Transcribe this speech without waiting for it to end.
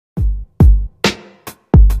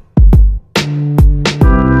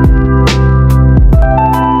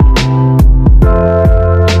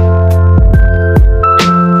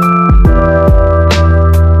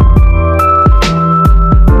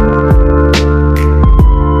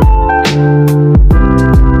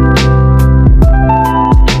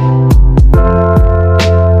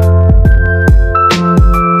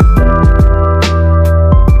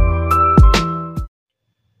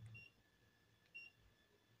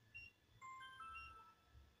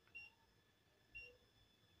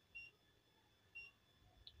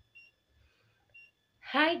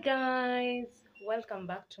Hi guys, welcome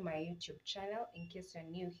back to my YouTube channel. In case you're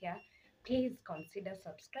new here, please consider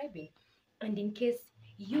subscribing. And in case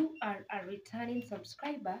you are a returning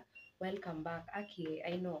subscriber, welcome back. Okay,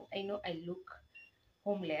 I know I look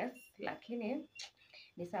homeless, lakini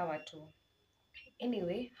ni sawa tu.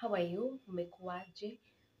 Anyway, how are you? Umekuwaje?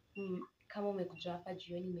 Kama umekuja hapa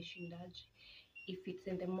jioni umeshindaje? If it's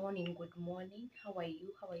in the morning, good morning. How are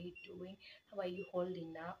you? How are you doing? How are you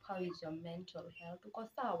holding up? How is your mental health? Uko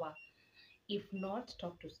sawa? If not,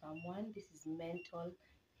 talk to someone. This is Mental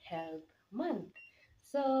Health Month.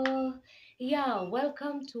 So, yeah,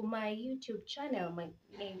 welcome to my YouTube channel. My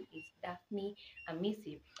name is Daphne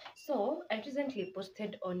Amisi. So, I recently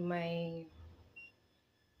posted on my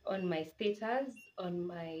status on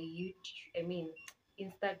my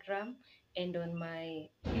Instagram, and on my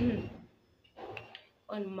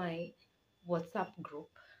on my WhatsApp group,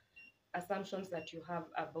 assumptions that you have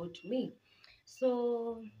about me.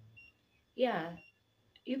 So, yeah,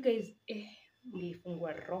 you guys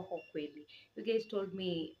mlifungua roho kweli. You guys told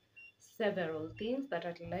me several things that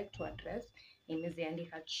I'd like to address.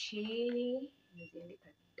 Nimeziandika chini,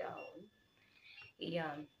 nimeziandika down.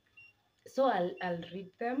 Yeah. So I'll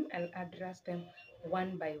read them, I'll address them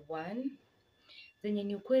one by one. Zenye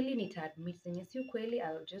ni ukweli nitaadmit, zenye si ukweli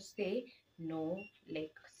I'll just say no,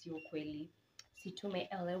 like si ukweli. Si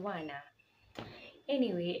tumeelewana.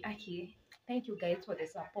 Anyway, Aki, thank you guys for the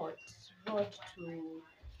support. Road to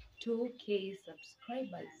 2K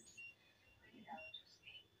subscribers.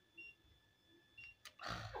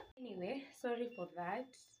 Anyway, sorry for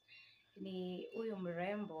that. Ni huyu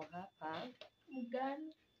mrembo hapa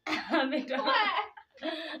mgani ametoka.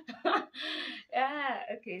 Yeah,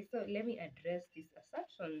 okay, so let me address these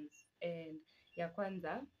assumptions. And ya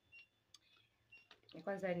kwanza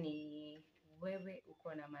ni wewe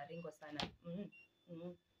uko na maringo sana.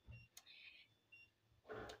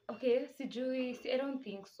 Okay, I don't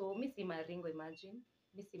think so. Mi si maringo, imagine.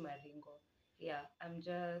 Mi si maringo. Yeah,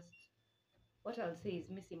 what I'll say is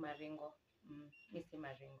mi si maringo. Mi si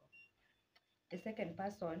maringo. The second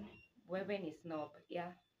person, wewe ni snob.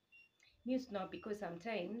 Yeah, mi snob because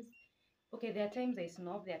sometimes, okay, there are times I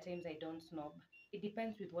snob, there are times I don't snob. It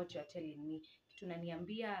depends with what you're telling me. Kitu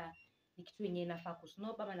unaniambia ni kitu yenye nafaa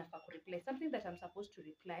kusnob ama nafaa kureply. Something that I'm supposed to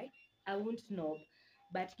reply, I won't snob.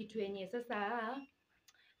 But kitu yenye sasa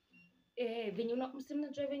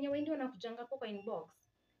mnajua venye wengi wanakujanga hapo kwa inbox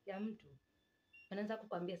ya mtu, wanaanza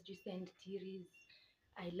kukwambia sijui send tears,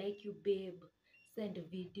 I like you babe, send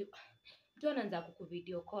video. Mtu anaanza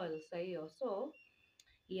kukuvideo call saa hiyo. So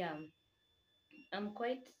yeah, I'm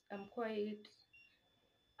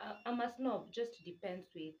a snob. Just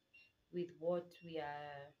depends with what we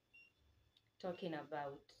are talking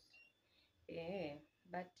about.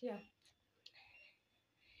 But yeah,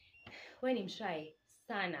 when I'm shy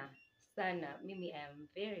sana sana, mimi I am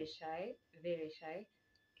very shy, very shy.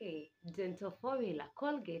 Okay, dental formula,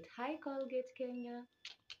 Colgate. Hi Colgate Kenya.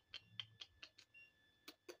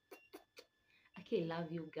 Okay,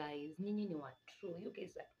 love you guys. Nyinyi ni wa true. You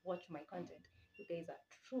guys that watch my content, you guys are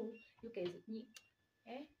true. You guys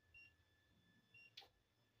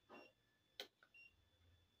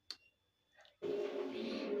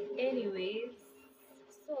anyways,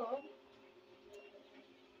 so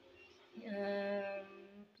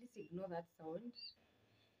please ignore that sound.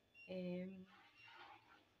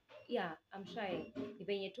 Yeah, I'm shy.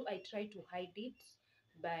 Venye tu I try to hide it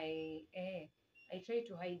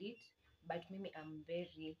but mimi I'm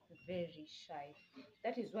very very shy.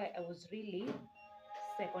 That is why I was really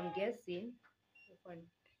second guessing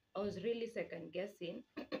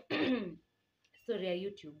story ya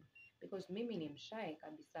YouTube, because mimi ni mshy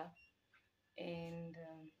kabisa. And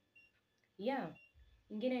yeah,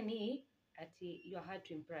 ingine ni ati you are hard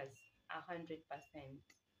to impress. 100%.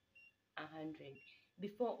 100.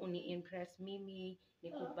 Before uni impress mimi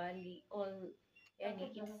nikubali all,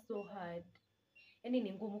 yani it's so hard. Yani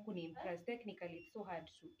ni ngumu kuni impress. Technically it's so hard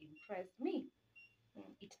to impress me.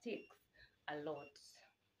 It takes a lot.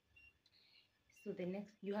 So the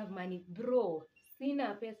next, you have money. Bro,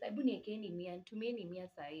 sina pesa. Hebu niekeni 100, nitumieni 100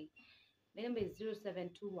 sahi. The number is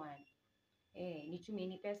 0721.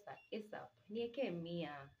 Nitumieni pesa ASAP. Nieke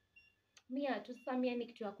 100. 100 tu, sasa 100 ni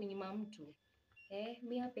kitu ya kunyima mtu.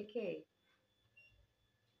 100 pekee.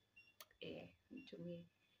 Nitumie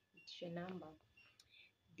itishe namba.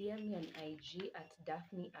 DM me on IG at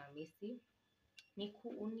Daphne Amisi. Unieke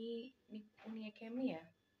 100.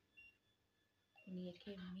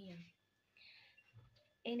 Unieke 100.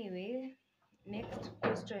 Anyway, next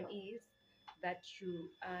question is that you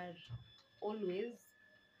are always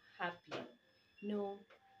happy. No,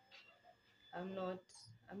 I'm not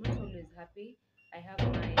always happy. I have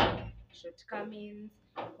my shortcomings.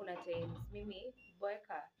 Kuna times mimi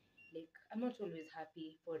boyka, like I'm not always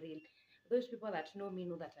happy for real. Those people that know me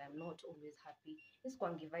know that I'm not always happy. This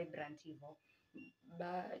kwangi vibrant evil,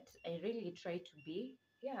 but I really try to be.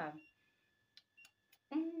 Yeah.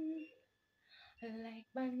 Mm, like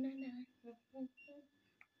banana.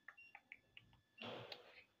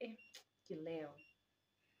 Eh, kileo.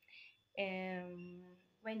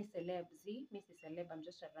 When is celeb Z, Miss Celeb, I'm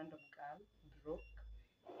just a random girl, broke.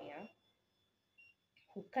 Yeah.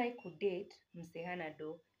 Hukai kudate msehana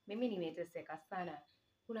do. Mimi nimeteseka sana.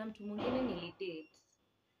 Kuna mtu mwingine nilidate.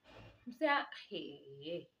 Msea,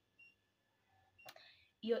 hey.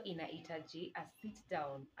 Hiyo inahitaji a sit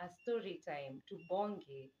down, a story time,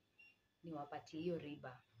 tubonge niwapatie hiyo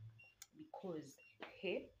riba. Because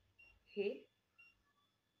he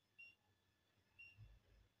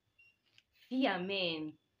fear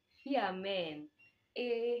men. Fear men.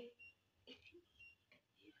 Eh,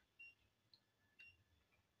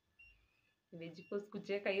 nimejipose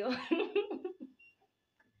kucheka hiyo.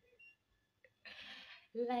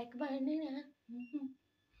 Like banana.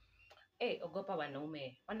 Ogopa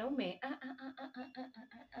wanaume. Wanaume,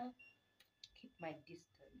 keep my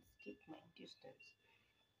distance. Keep my distance.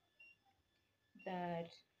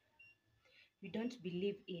 That you don't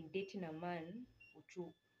believe in dating a man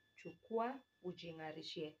uchukua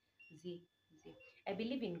ujingarishe. Z. I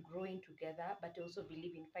believe in growing together, but I also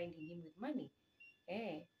believe in finding him with money.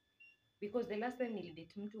 Because the last time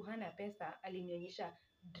nilidate mtu hana pesa, alinionyesha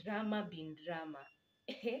drama bin drama.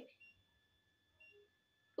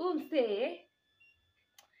 Umse,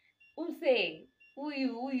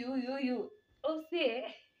 huyu,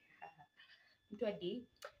 umse. Mtu hadi,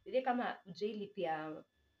 ile kama ujailipia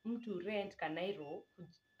mtu rent Kanairo,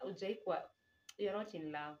 ujaikuwa, you're not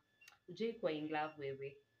in love. Ujaikuwa in love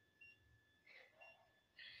wewe.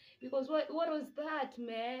 Because what was that,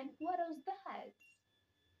 man? What was that?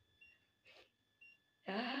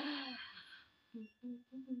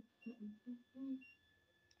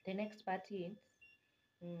 The next part is,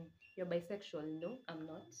 you're bisexual. No, I'm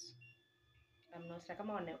not. I'm not. Na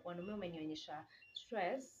kama wanaume umenionyesha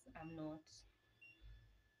stress, I'm not.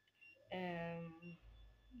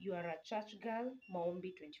 You are a church girl,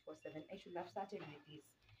 maombi 24/7. I should have started with this.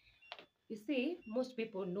 You see, most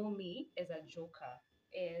people know me as a joker,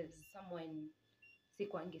 as someone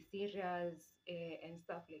sikwangi serious, and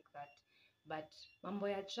stuff like that. But mambo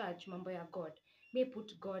ya church, mambo ya God, may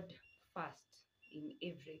put God first in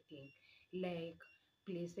everything. Like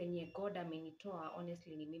place enye God amenitoa,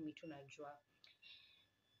 honestly ni mimi tu najua.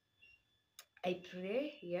 I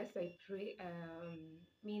pray, yes, I pray.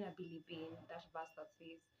 Me I believe in that verse that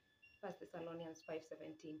says, 1 Thessalonians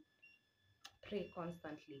 5:17. Pray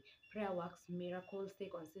constantly. Prayer works miracles. Stay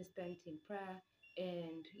consistent in prayer,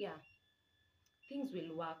 and yeah, things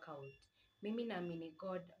will work out. Mimi naamini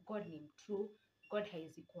God ni true. God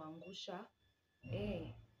haizi kuangusha.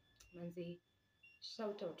 Manzi,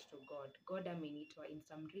 shout out to God. God amenitoa in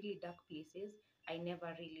some really dark places. I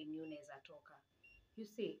never really knew neza toka. You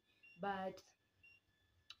see, but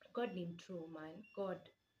God ni true, man. God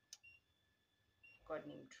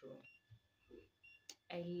ni true.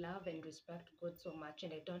 I love and respect God so much,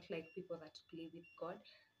 and I don't like people that play with God.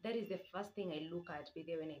 That is the first thing I look at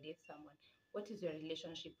when I date someone. What is your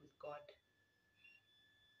relationship with God?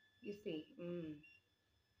 You see,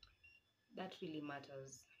 that really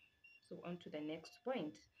matters. So on to the next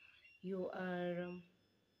point. You are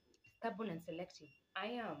stubborn and selective.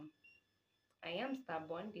 I am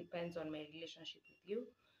stubborn. Depends on my relationship with you,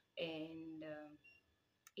 and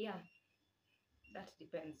yeah, that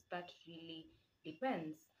depends. That really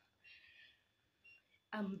depends.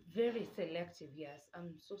 I'm very selective. Yes,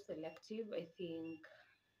 I'm so selective. I think,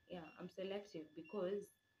 yeah, I'm selective because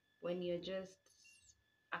when you're just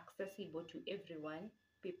accessible to everyone,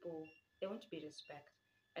 people, they won't be respect.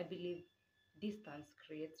 I believe distance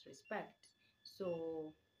creates respect.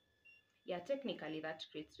 So yeah, technically that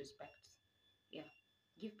creates respect. Yeah,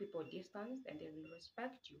 give people distance and they will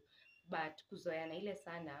respect you. But kuzoeana ile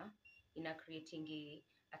sana ina creating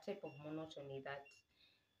a type of monotony that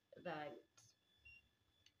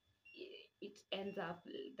it ends up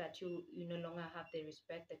that you no longer have the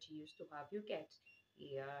respect that you used to have. You get,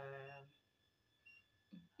 yeah.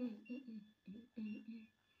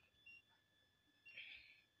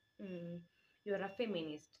 You're a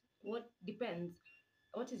feminist. What depends?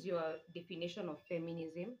 What is your definition of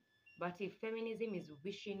feminism? But if feminism is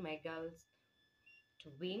wishing my girls to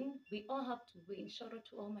win, we all have to win. Shout out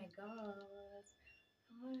to all my girls.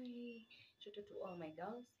 Hi. Shout out to all my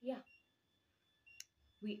girls. Yeah,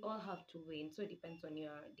 we all have to win. So it depends on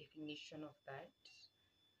your definition of that.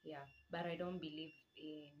 Yeah, but I don't believe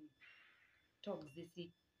in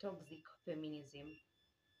toxic feminism.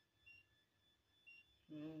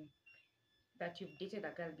 Mm. That you've dated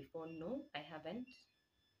a girl before? No, I haven't.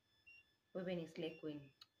 Wewe ni slay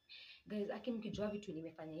queen. Guys, aki mkijua vitu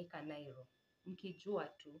nimefanyika Nairo. Mkijua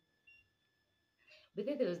tu. But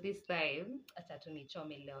then there was this time, acha tu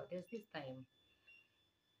nichome leo. There's this time.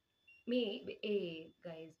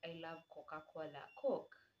 Guys, I love Coca-Cola.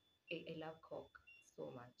 Coke. I love Coke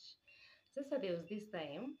so much. So there was this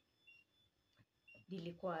time,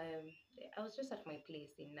 nilikuwa, I was just at my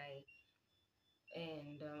place in Nai.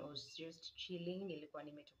 And I was just chilling. Nilikuwa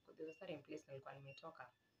nimetoka. There was a certain place nilikuwa nimetoka.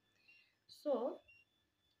 So,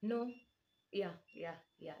 no, yeah.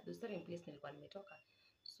 There was a certain place nilikuwa nimetoka.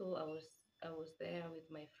 So I was there with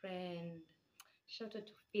my friend. Shout out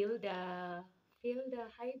to Filda. Filda,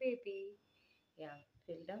 hi baby. Yeah,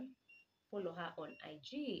 Filda. Follow her on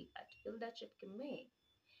IG at Filda Chepkemei.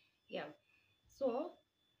 Yeah. So,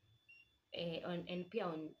 and pia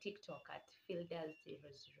on TikTok at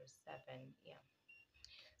Filda007. Yeah.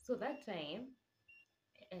 So that time,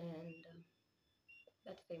 and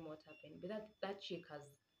that time what happened? But that chick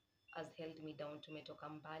has held me down. Tumetoka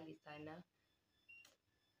mbali sana.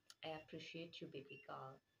 I appreciate you, baby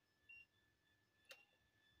girl.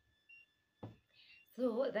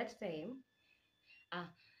 So that time,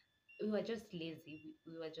 we were just lazy.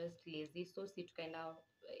 We were just lazy. So si tukaenda,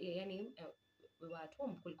 yani, we were at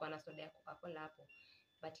home, kulikuwa na soda ya Coca-Cola hapo.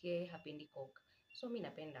 But ye hapendi Coke. So mi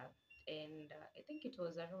napenda. And I think it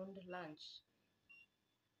was around lunch.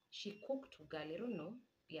 She cooked ugali. I don't know.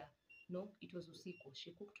 Yeah. No, it was usiku.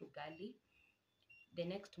 She cooked ugali. The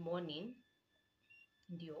next morning,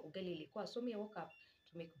 ndio ugali ilikuwa. So me I woke up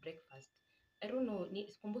to make breakfast. I don't know,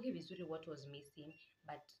 sikumbuki vizuri what was missing,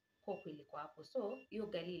 but Coke ilikuwa hapo. So hiyo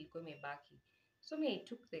ugali ilikuwa imebaki. So me I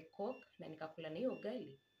took the Coke na nikakula na hiyo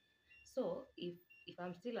ugali. So if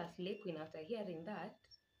I'm still a slay queen after hearing that,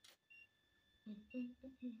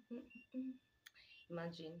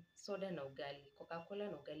 imagine soda na ugali, Coca-Cola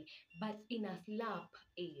na ugali, but ina slap.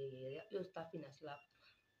 Hiyo stuff ina slap.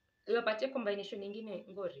 Unapatia combination nyingine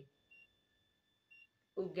ngori.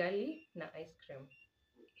 Ugali na ice cream.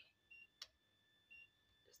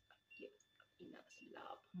 Ina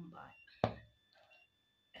slap mbaya.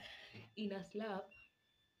 Ina slap.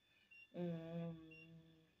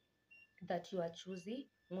 That you are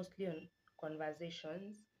choosy mostly on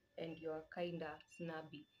conversations and you are kinda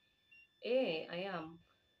snobby. I am.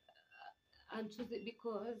 I'm choosy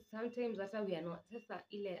because sometimes hata we are not. Sasa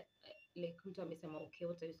ile like mtu amesema okay,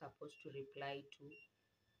 what are you supposed to reply to?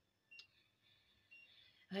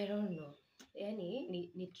 I don't know. Yani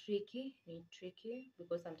ni tricky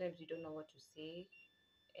because sometimes you don't know what to say,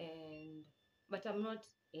 but I'm not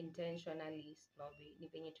intentionally snobby. Ni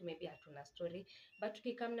penye tu maybe hatuna story, but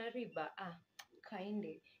tukikamna riba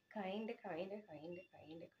kainde.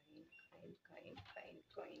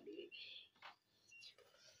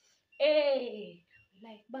 Hey,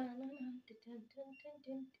 like banana.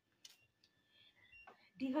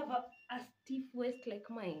 Do you have a stiff waist like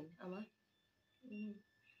mine, Ama?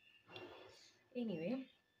 Anyway,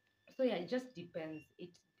 so yeah, it just depends.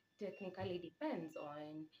 It technically depends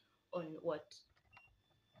on what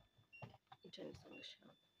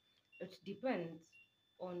it depends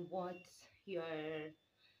on what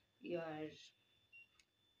you're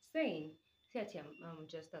saying. See, I'm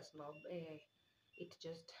just a snob. It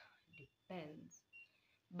just depends.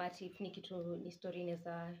 But if ni kitu ni story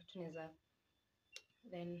tunaweza,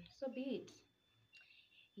 then so be it.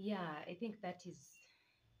 Yeah, I think that's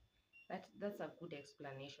a good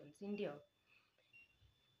explanation, sindio?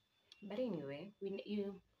 But anyway,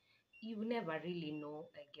 you never really know,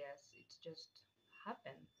 I guess. It just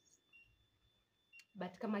happens.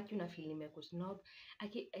 But kama kiuna feel nimekusnob, I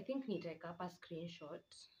think nitaweka hapa screenshot.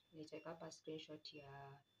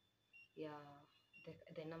 Ya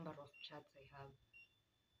the number of chats I have,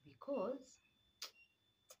 because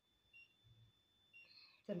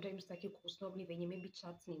sometimes sitaki kukusnob ni venye maybe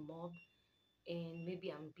chats ni mob and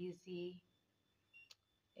maybe I'm busy.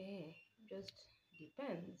 Just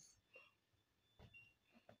depends.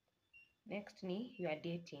 Next ni you are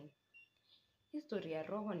dating. History ya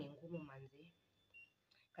roho ni ngumu manzi.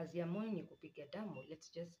 Kazi ya moyo ni kupiga damu.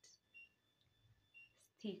 Let's just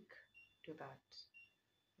stick to that.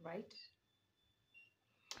 Right?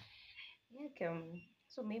 Okay.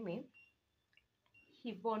 So mimi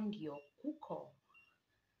hivyo ndio kuko.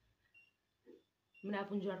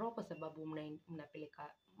 Mnavunjwa roho kwa sababu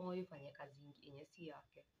mnapeleka moyo fanya kazi yenye si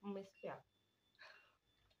yake. Mmesikia?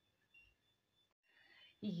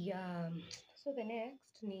 Yeah. So the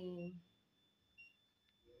next ni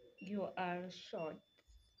you are short.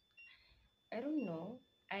 I don't know.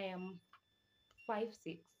 I am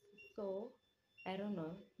 5'6", so I don't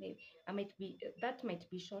know. Maybe I might be that might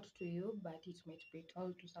be short to you, but it might be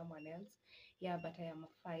tall to someone else. Yeah, but I am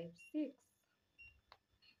a 5'6".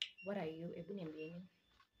 What are you? Ebu niambieni.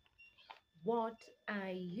 What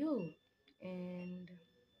are you? And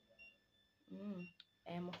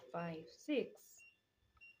I am a 5'6".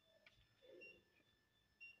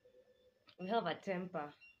 We have a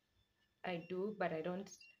temper. I do, but I don't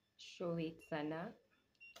show it, Sana.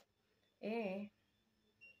 Eh,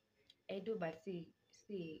 I do, but see,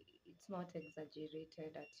 it's not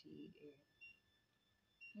exaggerated at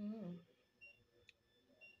mm.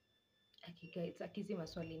 Okay, guys, akizi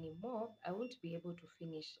maswali ni more. I won't be able to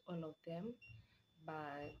finish all of them,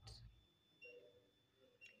 but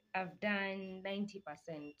I've done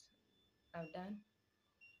 90%. I've done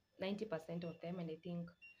 90% of them, and I think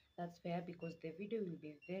that's fair because the video will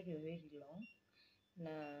be very, very long.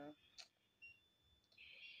 Nah,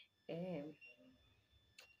 eh,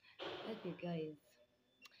 okay, guys.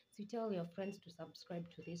 So tell your friends to subscribe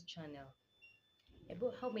to this channel.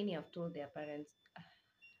 About how many have told their parents,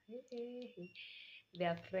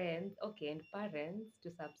 their friends, okay, and parents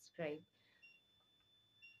to subscribe?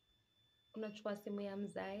 Unachukua simu ya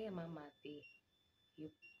mzae ama mathi,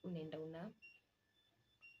 unaenda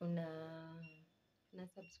una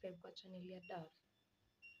subscribe kwa channel ya Daf.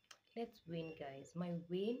 Let's win, guys. My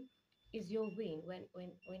win is your win.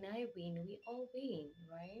 When I win, we all win,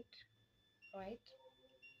 right? Right?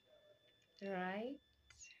 Right?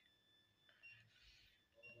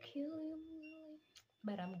 Kill you.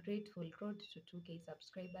 But I'm grateful. Road to 2K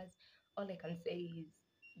subscribers. All I can say is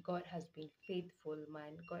God has been faithful,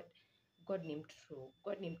 man. God named true.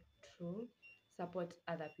 God named true. Support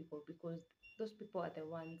other people because those people are the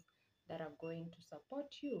ones that are going to support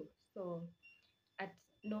you. So at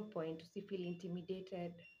no point to see feel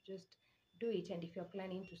intimidated. Just do it. And if you're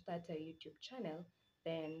planning to start a YouTube channel,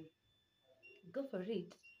 then go for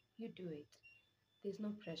it. You do it. There's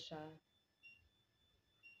no pressure.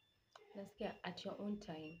 Nasikia at your own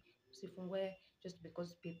time. Usifungue just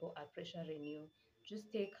because people are pressuring you. Just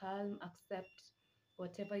stay calm, accept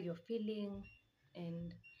whatever you're feeling.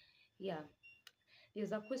 And yeah,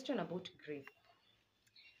 there's a question about grief.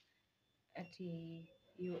 At you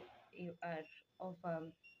are of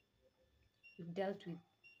you've dealt with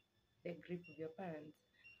the grief of your parents.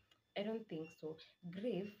 I don't think so.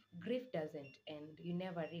 Grief doesn't end. You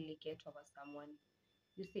never really get over someone.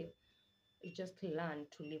 You see, you just learn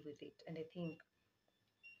to live with it. And I think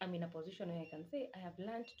I'm in a position where I can say I have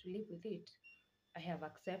learned to live with it. I have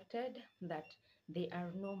accepted that they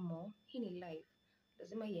are no more in life.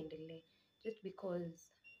 Lazima iendelee. Just because,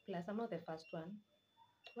 plus I'm not the first one.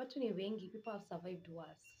 Watu ni wengi, people have survived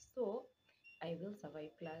worse. So, I will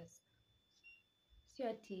survive plus. Sio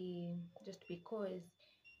ati just because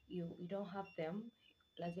you don't have them,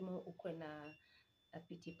 lazima ukwe na a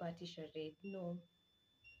pity party charade. No,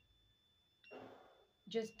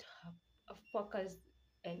 just focus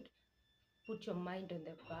and put your mind on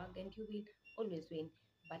the bag and you will always win.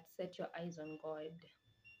 But set your eyes on God.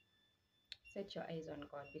 Set your eyes on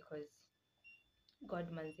God because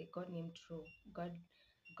God manze, God named true. God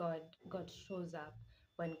shows up.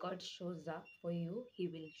 When God shows up for you, He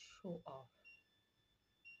will show off.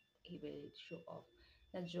 He will show off.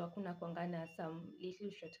 Najua kuna kuangana some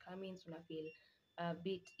little shortcomings, una feel a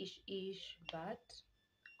bit ish, but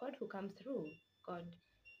God will come through. God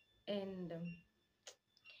and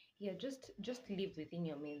yeah, just live within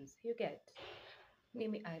your means. You get.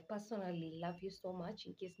 Mimi, I personally love you so much.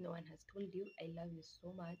 In case no one has told you, I love you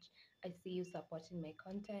so much. I see you supporting my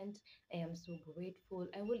content. I am so grateful.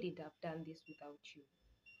 I wouldn't have done this without you.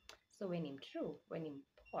 So when I'm true, when I'm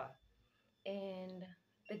poor, and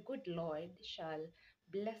the good Lord shall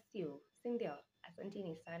bless you. Cynthia,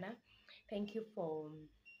 asanteni sana. Thank you for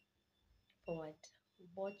what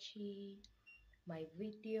watching my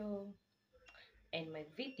video and my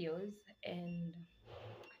videos, and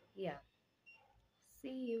yeah, see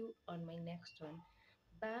you on my next one.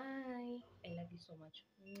 Bye. I love you so much.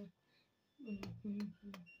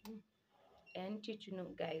 And you to know,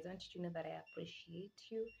 guys, I want you to know that I appreciate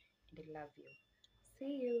you and I love you.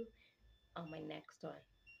 See you on my next one.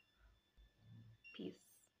 Peace.